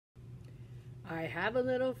I have a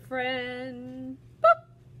little friend, boop,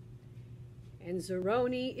 and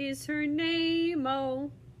Zeroni is her name, oh,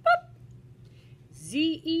 boop.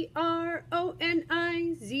 Z-E-R-O-N-I,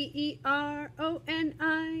 Z-E-R-O-N-I,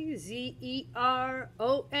 Z-E-R-O-N-I,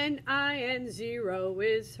 and Zero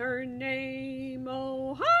is her name,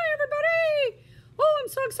 oh. Hi, everybody! Oh, I'm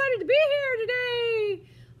so excited to be here today.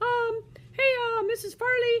 Hey, Mrs.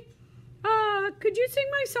 Farley, could you sing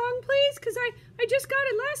my song, please? Because I just got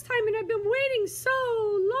it last time, and I've been waiting so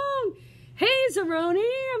long. Hey, Zeroni,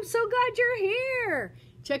 I'm so glad you're here.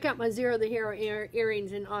 Check out my Zero the Hero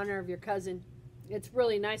earrings in honor of your cousin. It's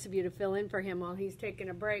really nice of you to fill in for him while he's taking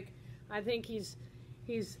a break. I think he's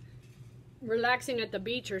relaxing at the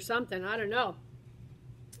beach or something. I don't know.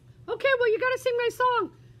 Okay, well, you got to sing my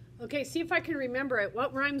song. Okay, see if I can remember it.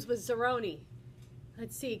 What rhymes with Zeroni?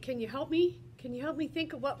 Let's see. Can you help me? Can you help me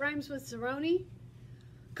think of what rhymes with Zeroni?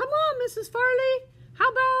 Come on, Mrs. Farley. How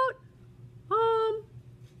about,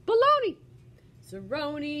 baloney?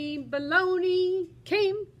 Zeroni, baloney,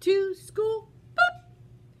 came to school. Boop.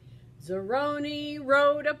 Zeroni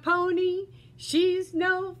rode a pony. She's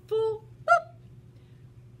no fool. Boop.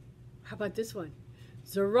 How about this one?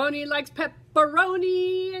 Zeroni likes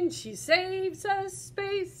pepperoni, and she saves us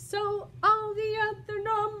space, so all the other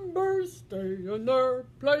numbers stay in their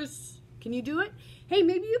place. Can you do it? Hey,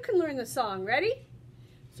 maybe you can learn the song. Ready?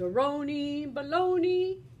 Zeroni,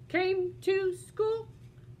 baloney, came to school.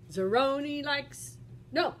 Zeroni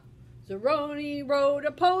rode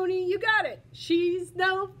a pony. You got it. She's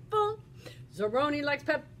no fool. Zeroni likes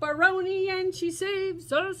pepperoni, and she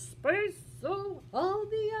saves us space, so all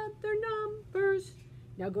the other numbers.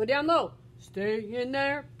 Now go down low. Stay in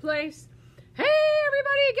their place. Hey,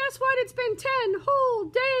 everybody, guess what? It's been 10 whole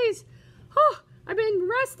days. Oh, I've been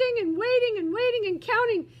resting and waiting and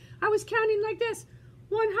counting. I was counting like this.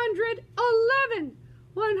 111,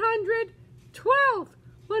 112,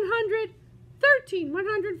 113,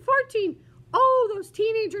 114. Oh, those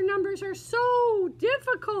teenager numbers are so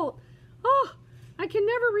difficult. Oh, I can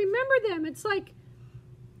never remember them. It's like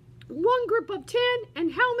one group of 10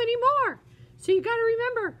 and how many more? So you got to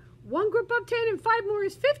remember, one group of 10 and 5 more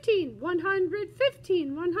is 15.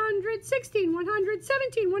 115, 116,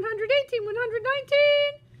 117, 118,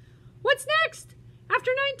 119. What's next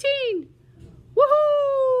after 19?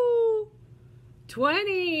 Woohoo!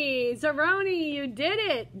 20. Zeroni, you did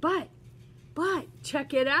it. But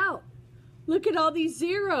check it out. Look at all these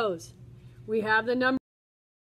zeros. We have the number